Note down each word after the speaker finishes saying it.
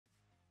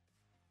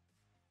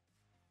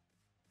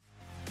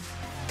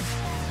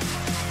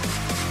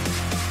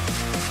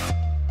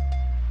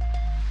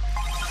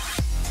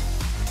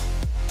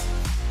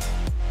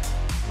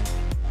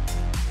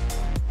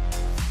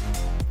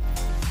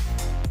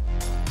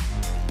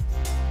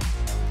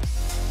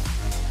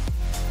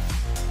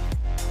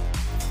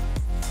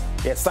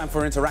Yeah, it's time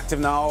for Interactive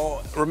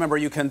now. Remember,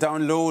 you can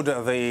download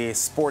the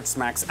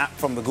SportsMax app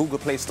from the Google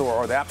Play Store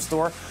or the App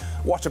Store.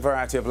 Watch a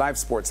variety of live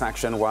sports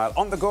action while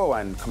on the go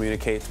and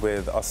communicate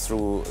with us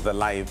through the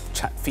live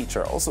chat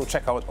feature. Also,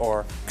 check out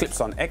our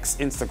clips on X,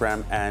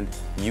 Instagram, and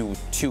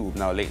YouTube.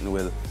 Now, Leighton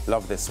will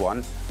love this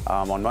one.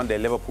 On Monday,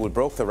 Liverpool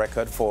broke the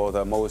record for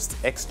the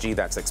most XG,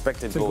 that's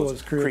expected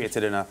goals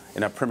created in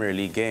a Premier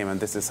League game, and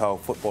this is how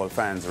football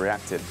fans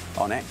reacted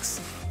on X.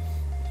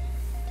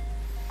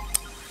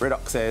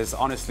 Riddock says,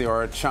 honestly,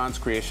 our chance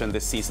creation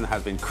this season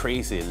has been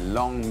crazy.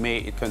 Long may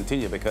it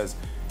continue because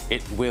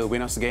it will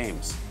win us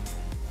games.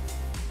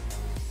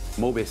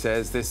 Moby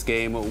says this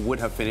game would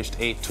have finished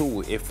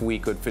 8-2 if we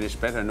could finish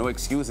better. No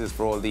excuses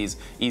for all these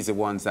easy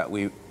ones that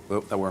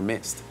were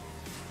missed.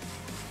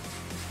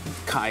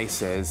 Kai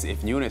says,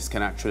 if Nunes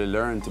can actually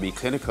learn to be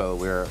clinical,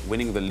 we're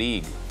winning the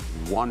league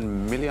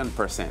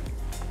 1,000,000%.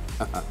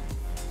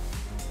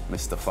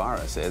 Mr.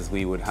 Farah says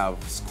we would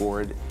have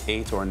scored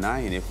 8 or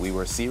 9 if we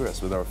were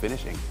serious with our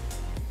finishing.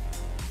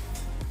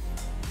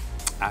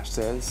 Ash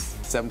says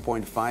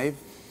 7.5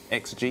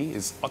 XG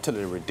is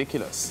utterly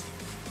ridiculous.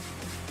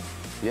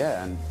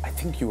 Yeah, and I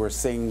think you were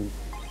saying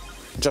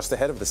just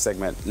ahead of the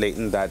segment,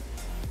 Leighton, that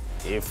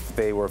if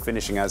they were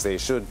finishing as they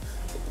should,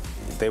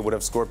 they would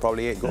have scored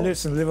probably 8 goals.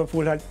 Listen,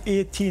 Liverpool had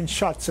 18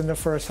 shots in the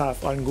first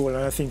half on goal, and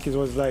I think it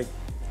was like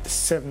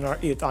 7 or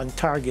 8 on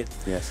target.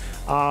 Yes.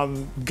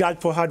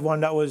 Gadpo had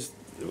one that was,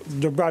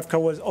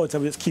 Dubravka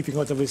was keeping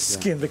out of his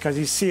skin because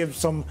he saved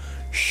some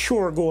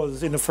sure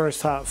goals in the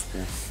first half.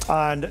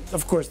 Yeah. And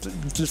of course,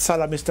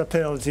 Salah missed a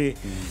penalty.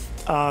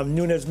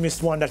 Nunes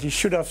missed one that he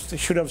should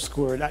have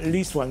scored, at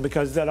least one,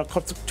 because the other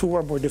 2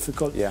 were more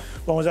difficult. Yeah.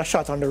 One was a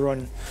shot on the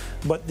run,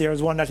 but there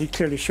was one that he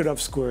clearly should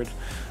have scored.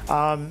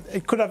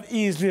 It could have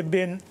easily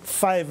been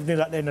 5-0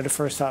 at the end of the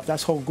first half.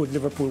 That's how good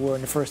Liverpool were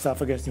in the first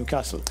half against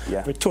Newcastle.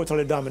 Yeah. We're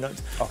totally dominant.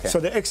 Okay. So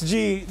the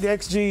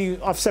XG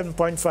of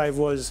 7.5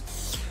 was,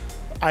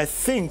 I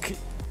think,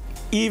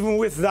 even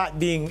with that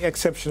being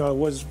exceptional,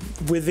 was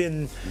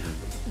within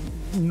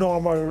the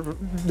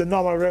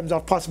normal realms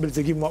of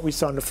possibility given what we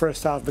saw in the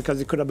first half,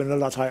 because it could have been a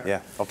lot higher.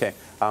 Yeah, okay.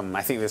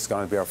 I think this is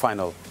going to be our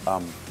final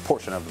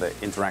portion of the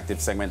interactive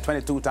segment.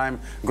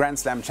 22-time Grand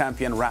Slam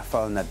champion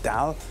Rafael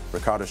Nadal,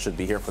 Ricardo should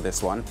be here for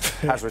this one,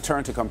 has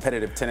returned to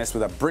competitive tennis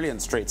with a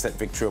brilliant straight-set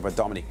victory over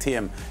Dominic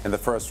Thiem in the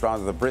first round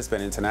of the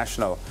Brisbane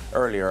International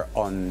earlier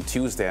on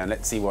Tuesday. And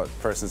let's see what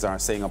persons are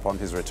saying upon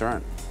his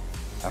return.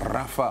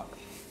 Rafa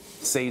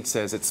Sage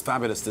says, it's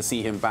fabulous to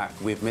see him back.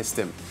 We've missed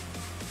him.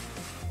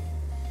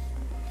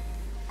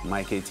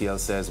 Mike ATL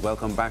says,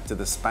 welcome back to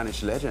the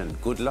Spanish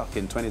legend. Good luck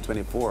in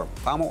 2024.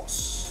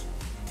 Vamos.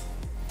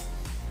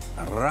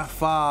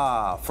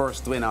 Rafa,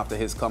 first win after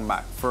his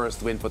comeback.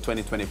 First win for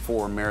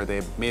 2024.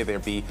 May there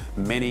be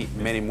many,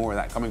 many more.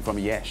 That coming from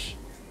Yesh.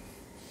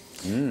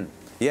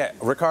 Yeah,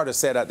 Ricardo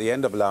said at the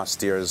end of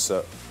last year's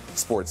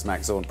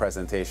SportsMax Zone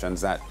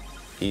presentations that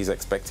he's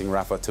expecting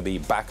Rafa to be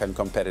back and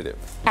competitive.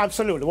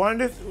 Absolutely.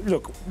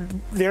 Look,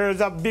 there is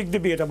a big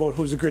debate about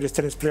who's the greatest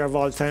tennis player of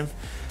all time.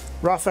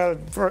 Rafael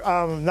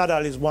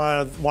Nadal is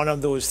one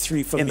of those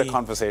 3 for me. In the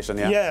conversation,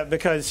 yeah. Yeah,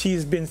 because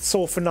he's been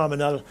so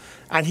phenomenal.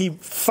 And he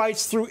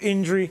fights through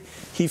injury.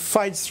 He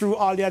fights through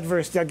all the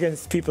adversity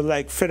against people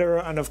like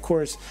Federer and, of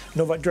course,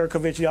 Novak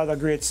Djokovic, the other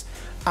greats,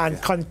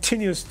 and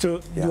continues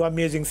to do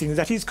amazing things.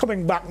 That he's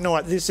coming back now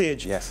at this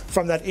age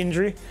from that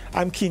injury.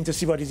 I'm keen to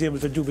see what he's able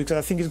to do, because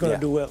I think he's going to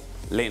do well.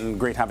 Leighton,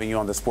 great having you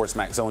on the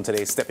SportsMax Zone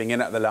today, stepping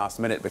in at the last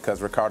minute because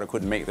Ricardo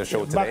couldn't make the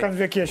show today. Back on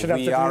vacation.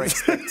 We are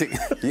expecting...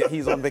 Yeah,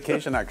 he's on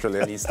vacation, actually,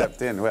 and he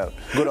stepped in. Well,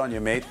 good on you,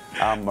 mate.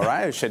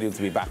 Mariah is scheduled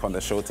to be back on the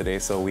show today,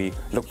 so we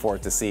look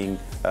forward to seeing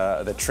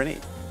the Trini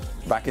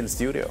back in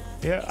studio.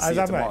 Yeah, see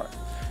you tomorrow.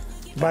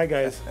 Bye,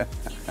 guys.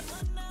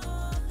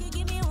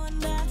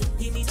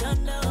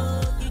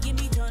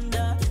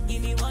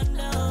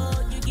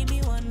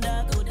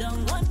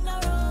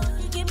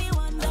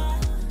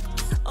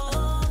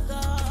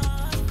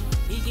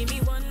 Give me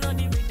one on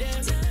the